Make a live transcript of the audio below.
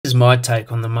is my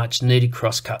take on the much needed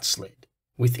crosscut sled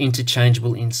with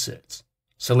interchangeable inserts,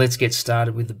 so let's get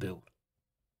started with the build.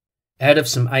 Out of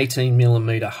some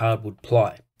 18mm hardwood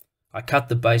ply, I cut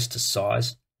the base to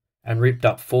size and ripped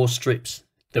up 4 strips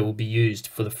that will be used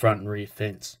for the front and rear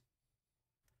fence.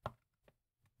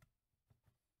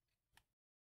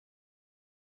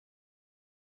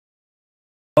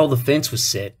 While the fence was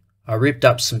set, I ripped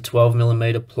up some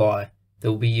 12mm ply that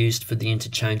will be used for the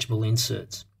interchangeable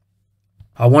inserts.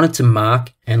 I wanted to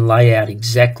mark and lay out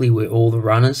exactly where all the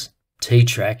runners,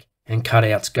 T-track and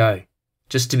cutouts go,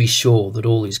 just to be sure that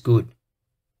all is good.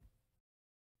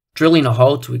 Drilling a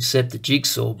hole to accept the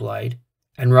jigsaw blade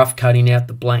and rough cutting out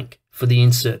the blank for the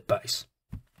insert base.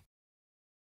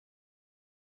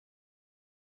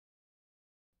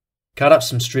 Cut up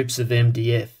some strips of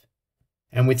MDF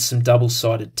and with some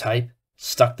double-sided tape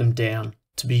stuck them down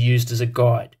to be used as a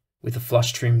guide with a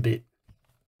flush trim bit.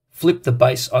 Flipped the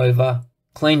base over,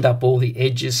 cleaned up all the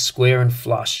edges square and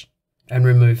flush and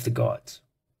removed the guides.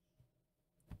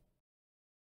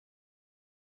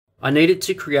 I needed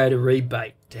to create a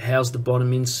rebate to house the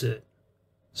bottom insert,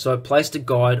 so I placed a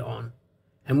guide on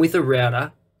and with a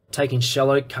router, taking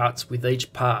shallow cuts with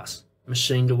each pass,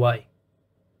 machined away.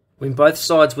 When both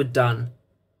sides were done,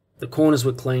 the corners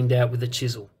were cleaned out with a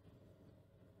chisel.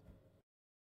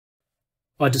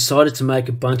 I decided to make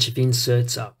a bunch of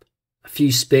inserts up, a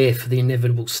few spare for the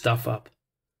inevitable stuff up.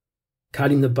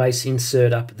 Cutting the base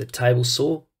insert up at the table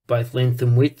saw, both length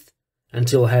and width,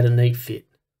 until I had a neat fit.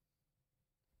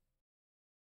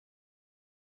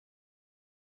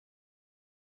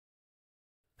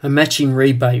 A matching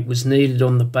rebate was needed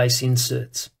on the base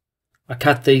inserts. I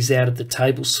cut these out of the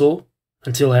table saw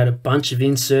until I had a bunch of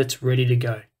inserts ready to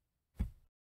go.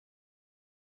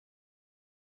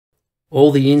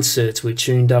 All the inserts were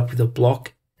tuned up with a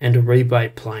block and a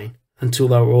rebate plane until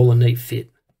they were all a neat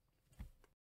fit.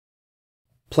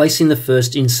 Placing the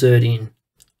first insert in,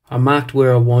 I marked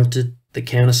where I wanted the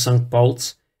countersunk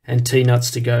bolts and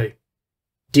T-nuts to go,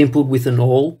 dimpled with an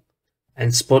awl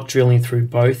and spot drilling through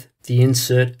both the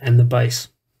insert and the base.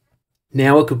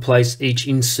 Now I could place each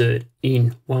insert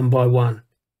in one by one,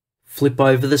 flip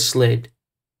over the sled,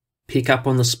 pick up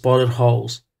on the spotted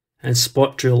holes and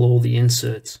spot drill all the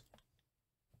inserts.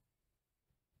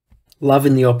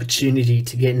 Loving the opportunity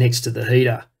to get next to the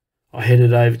heater, I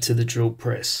headed over to the drill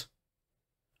press.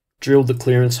 Drilled the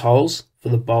clearance holes for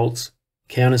the bolts,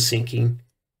 countersinking,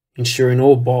 ensuring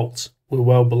all bolts were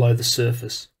well below the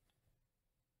surface.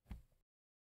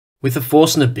 With a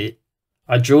Forstner bit,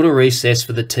 I drilled a recess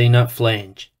for the T-nut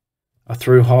flange, a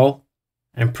through hole,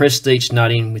 and pressed each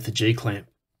nut in with a G-clamp.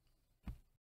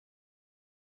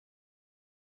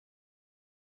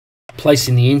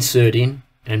 Placing the insert in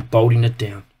and bolting it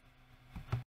down.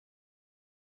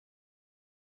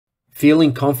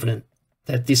 Feeling confident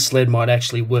that this sled might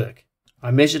actually work, I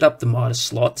measured up the miter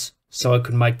slots so I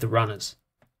could make the runners,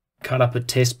 cut up a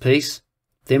test piece,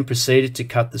 then proceeded to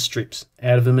cut the strips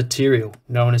out of a material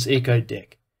known as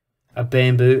EcoDeck, a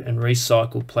bamboo and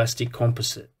recycled plastic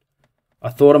composite. I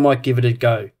thought I might give it a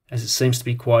go as it seems to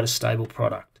be quite a stable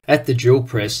product. At the drill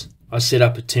press, I set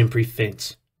up a temporary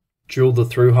fence, drilled the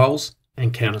through holes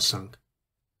and countersunk.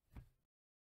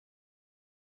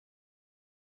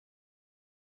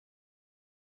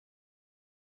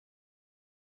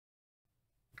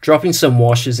 Dropping some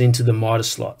washers into the miter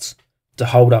slots to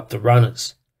hold up the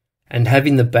runners, and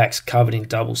having the backs covered in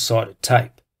double-sided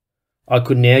tape, I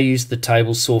could now use the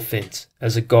table saw fence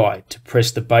as a guide to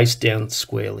press the base down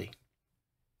squarely.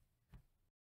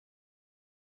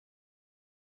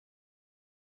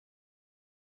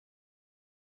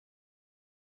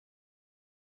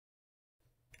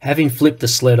 Having flipped the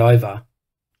sled over,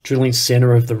 drilling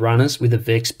centre of the runners with a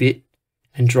vex bit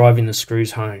and driving the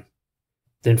screws home,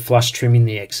 then flush trimming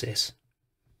the excess.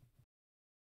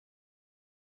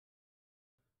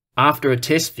 After a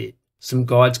test fit, some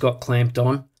guides got clamped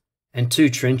on and 2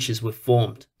 trenches were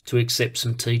formed to accept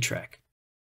some T-track.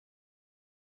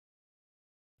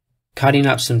 Cutting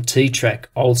up some T-track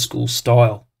old school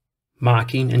style,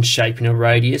 marking and shaping a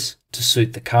radius to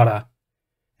suit the cutter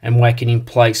and whacking in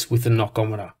place with a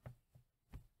knockometer.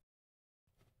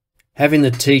 Having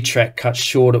the T-track cut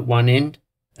short at one end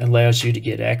allows you to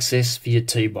get access for your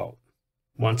T-bolt.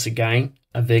 Once again,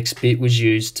 a vex bit was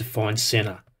used to find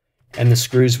centre and the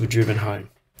screws were driven home.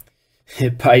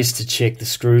 It pays to check the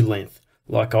screw length,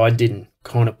 like I didn't,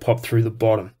 kind of popped through the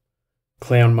bottom.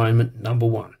 Clown moment number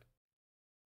 1.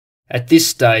 At this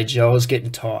stage I was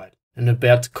getting tired and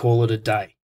about to call it a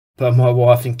day, but my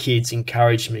wife and kids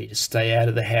encouraged me to stay out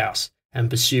of the house and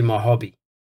pursue my hobby.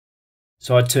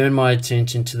 So I turned my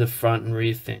attention to the front and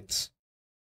rear fence.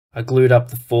 I glued up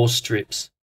the 4 strips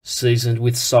seasoned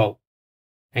with salt,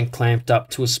 and clamped up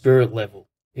to a spirit level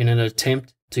in an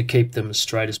attempt to keep them as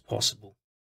straight as possible.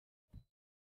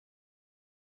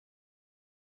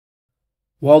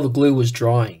 While the glue was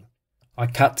drying, I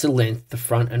cut to length the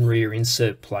front and rear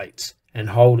insert plates and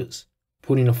holders,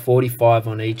 putting a 45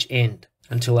 on each end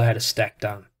until I had a stack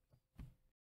done.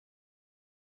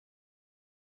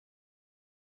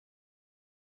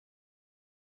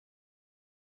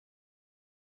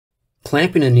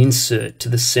 Clamping an insert to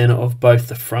the centre of both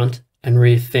the front and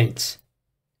rear fence,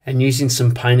 and using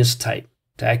some painter's tape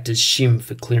to act as shim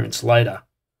for clearance later,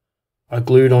 I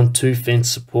glued on 2 fence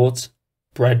supports,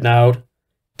 brad nailed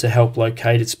to help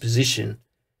locate its position,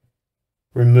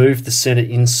 removed the centre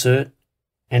insert,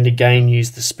 and again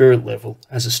used the spirit level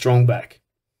as a strong back.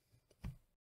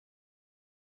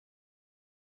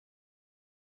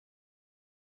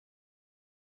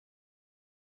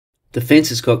 The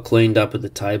fences got cleaned up at the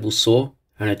table saw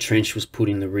and a trench was put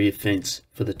in the rear fence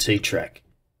for the T-track.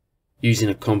 Using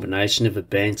a combination of a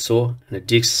bandsaw and a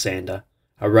disc sander,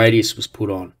 a radius was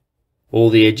put on. All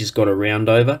the edges got a round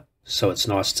over, so it's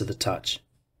nice to the touch.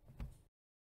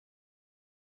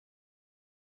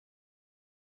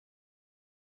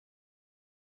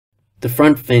 The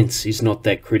front fence is not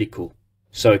that critical,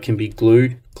 so it can be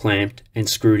glued, clamped and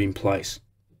screwed in place.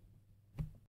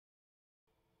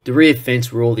 The rear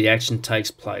fence where all the action takes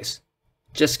place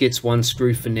just gets one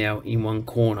screw for now in one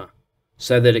corner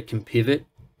so that it can pivot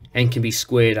and can be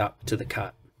squared up to the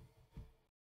cut.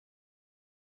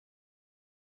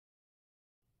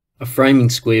 A framing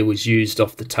square was used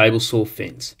off the table saw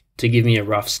fence to give me a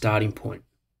rough starting point.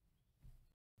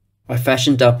 I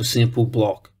fashioned up a simple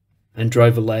block and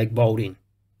drove a lag bolt in,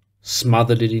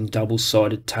 smothered it in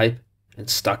double-sided tape and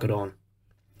stuck it on.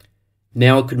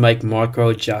 Now I could make micro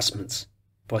adjustments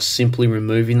by simply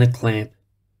removing the clamp,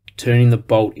 turning the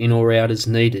bolt in or out as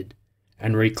needed,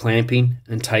 and reclamping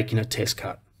and taking a test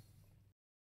cut.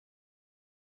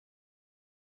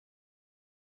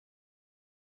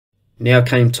 Now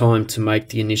came time to make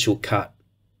the initial cut.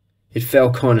 It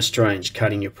felt kinda strange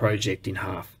cutting your project in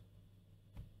half.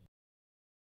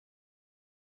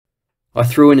 I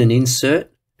threw in an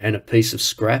insert and a piece of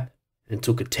scrap and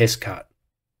took a test cut.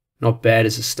 Not bad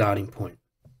as a starting point.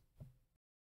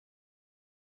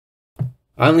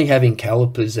 Only having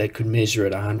calipers that could measure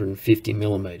at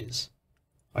 150mm,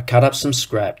 I cut up some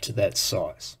scrap to that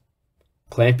size,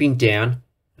 clamping down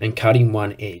and cutting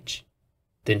one edge,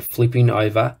 then flipping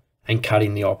over and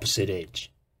cutting the opposite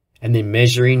edge, and then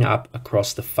measuring up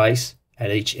across the face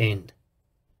at each end.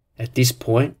 At this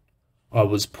point, I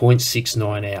was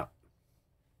 0.69 out.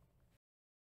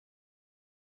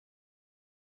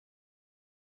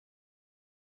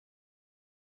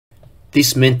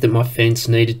 This meant that my fence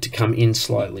needed to come in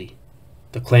slightly.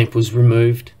 The clamp was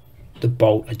removed, the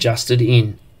bolt adjusted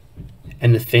in,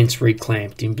 and the fence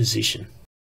reclamped in position.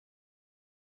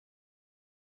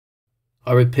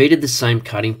 I repeated the same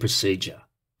cutting procedure,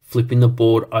 flipping the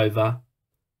board over,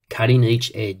 cutting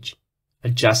each edge,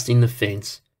 adjusting the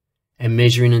fence, and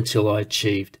measuring until I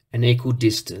achieved an equal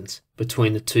distance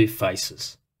between the 2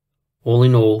 faces. All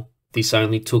in all, this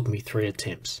only took me 3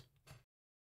 attempts.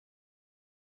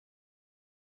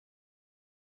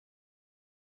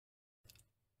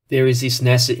 There is this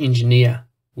NASA engineer,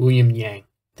 William Yang,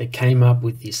 that came up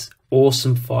with this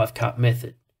awesome 5-cut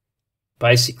method.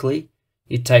 Basically,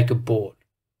 you take a board,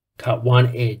 cut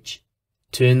one edge,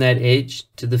 turn that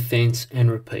edge to the fence and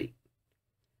repeat.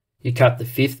 You cut the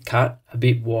 5th cut a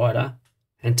bit wider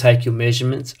and take your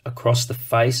measurements across the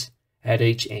face at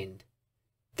each end.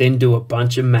 Then do a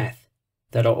bunch of math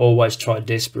that I always try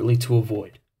desperately to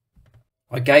avoid.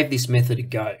 I gave this method a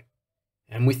go,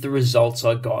 and with the results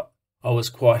I got, I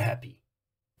was quite happy.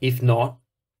 If not,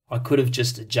 I could have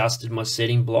just adjusted my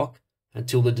setting block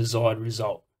until the desired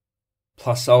result.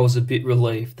 Plus I was a bit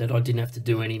relieved that I didn't have to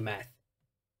do any math.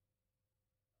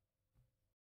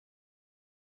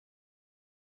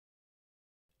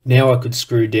 Now I could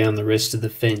screw down the rest of the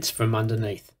fence from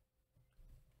underneath.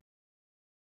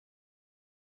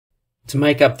 To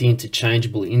make up the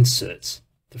interchangeable inserts,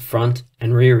 the front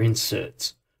and rear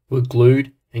inserts were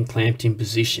glued and clamped in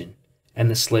position and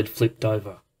the sled flipped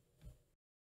over.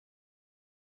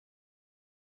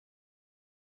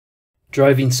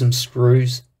 Drove in some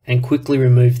screws and quickly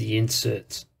removed the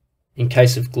inserts in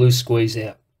case of glue squeeze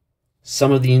out.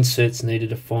 Some of the inserts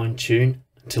needed a fine tune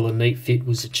until a neat fit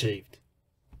was achieved.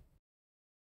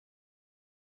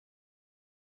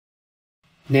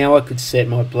 Now I could set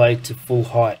my blade to full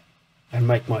height and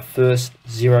make my first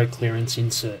zero clearance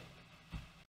insert.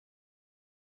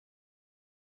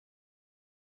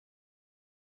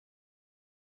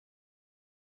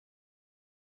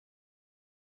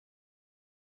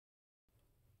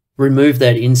 Remove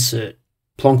that insert,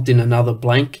 plonked in another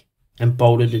blank and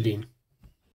bolted it in.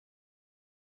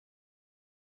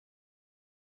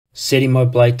 Setting my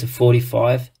blade to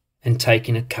 45 and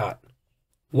taking a cut,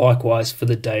 likewise for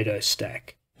the dado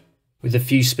stack, with a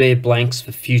few spare blanks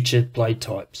for future blade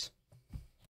types.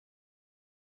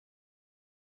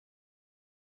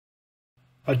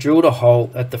 I drilled a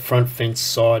hole at the front fence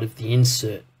side of the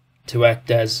insert to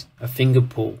act as a finger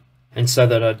pull and so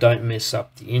that I don't mess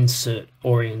up the insert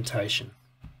orientation.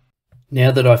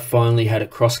 Now that I've finally had a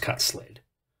crosscut sled,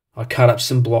 I cut up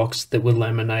some blocks that were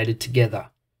laminated together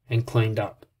and cleaned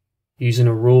up, using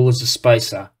a rule as a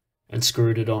spacer, and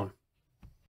screwed it on.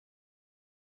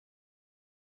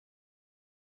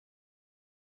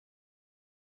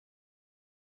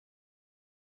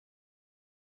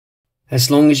 As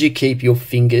long as you keep your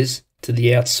fingers to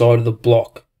the outside of the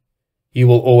block, you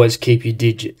will always keep your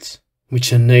digits,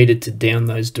 which are needed to down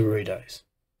those Doritos.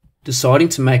 Deciding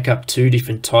to make up two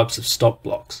different types of stop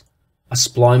blocks, a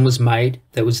spline was made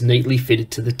that was neatly fitted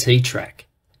to the T-track.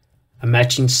 A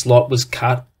matching slot was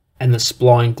cut and the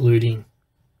spline glued in.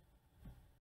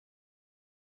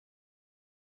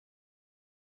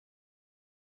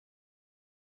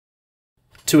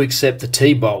 To accept the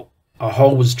T-bolt, a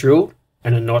hole was drilled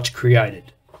and a notch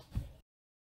created.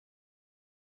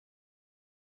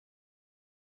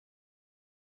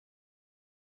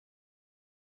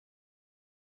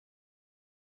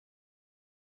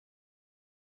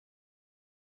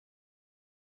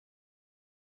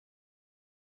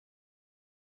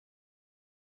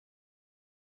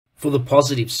 For the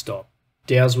positive stop,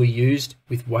 dowels were used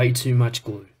with way too much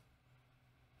glue.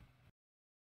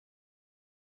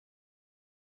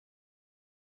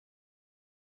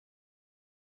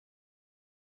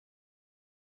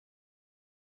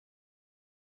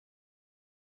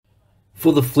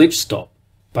 For the flip stop,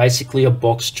 basically a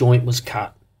box joint was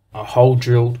cut, a hole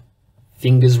drilled,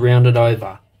 fingers rounded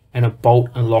over, and a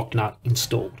bolt and lock nut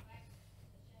installed.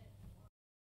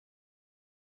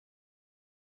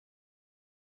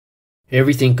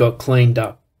 Everything got cleaned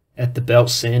up at the belt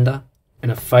sander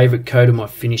and a favourite coat of my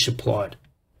finish applied.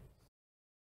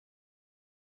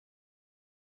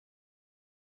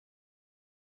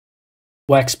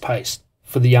 Wax paste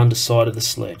for the underside of the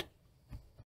sled.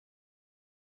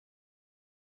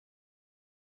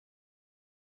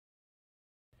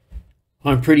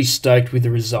 I'm pretty stoked with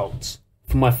the results.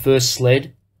 For my first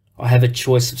sled, I have a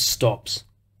choice of stops,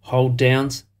 hold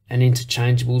downs and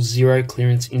interchangeable zero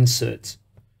clearance inserts.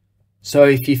 So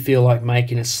if you feel like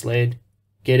making a sled,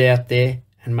 get out there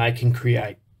and make and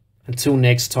create. Until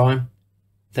next time,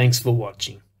 thanks for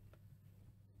watching.